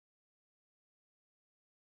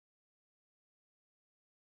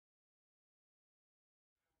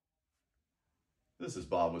This is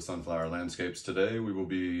Bob with Sunflower Landscapes. Today we will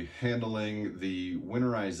be handling the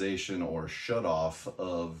winterization or shut-off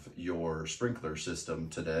of your sprinkler system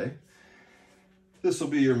today. This will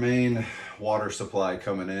be your main water supply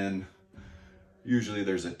coming in. Usually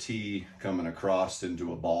there's a T coming across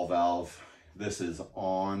into a ball valve. This is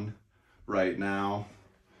on right now.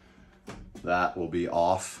 That will be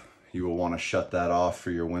off. You will want to shut that off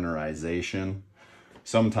for your winterization.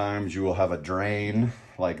 Sometimes you will have a drain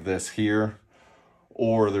like this here,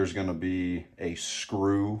 or there's going to be a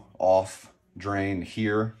screw off drain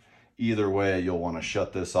here. Either way, you'll want to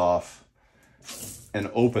shut this off and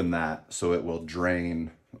open that so it will drain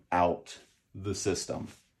out the system.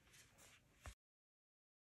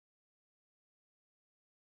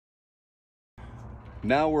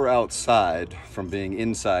 Now we're outside from being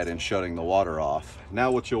inside and shutting the water off.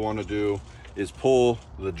 Now what you'll want to do is pull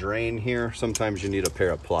the drain here. Sometimes you need a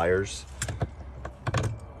pair of pliers.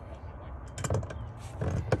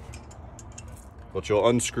 But you'll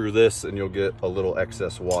unscrew this and you'll get a little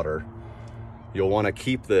excess water. You'll want to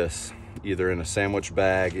keep this either in a sandwich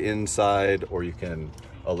bag inside, or you can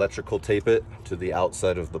electrical tape it to the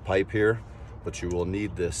outside of the pipe here. But you will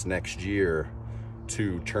need this next year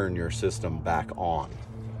to turn your system back on.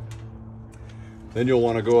 Then you'll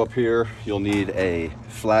want to go up here. You'll need a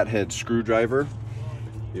flathead screwdriver.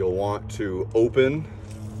 You'll want to open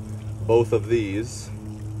both of these.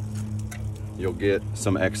 You'll get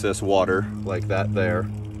some excess water like that there.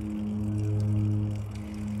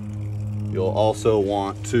 You'll also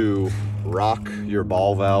want to rock your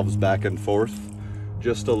ball valves back and forth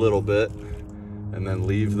just a little bit and then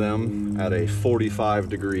leave them at a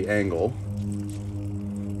 45-degree angle.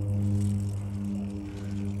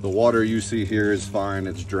 The water you see here is fine.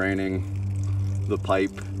 It's draining the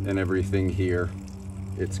pipe and everything here.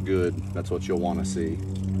 It's good. That's what you'll want to see.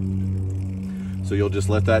 So you'll just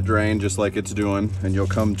let that drain just like it's doing, and you'll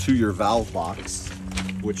come to your valve box,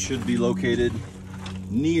 which should be located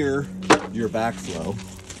near your backflow.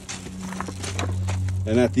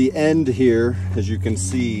 And at the end here, as you can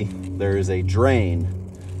see, there is a drain.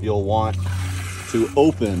 You'll want to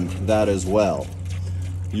open that as well.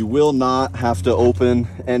 You will not have to open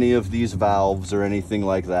any of these valves or anything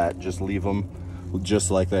like that. Just leave them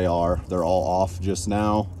just like they are. They're all off just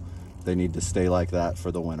now. They need to stay like that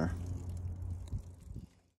for the winter.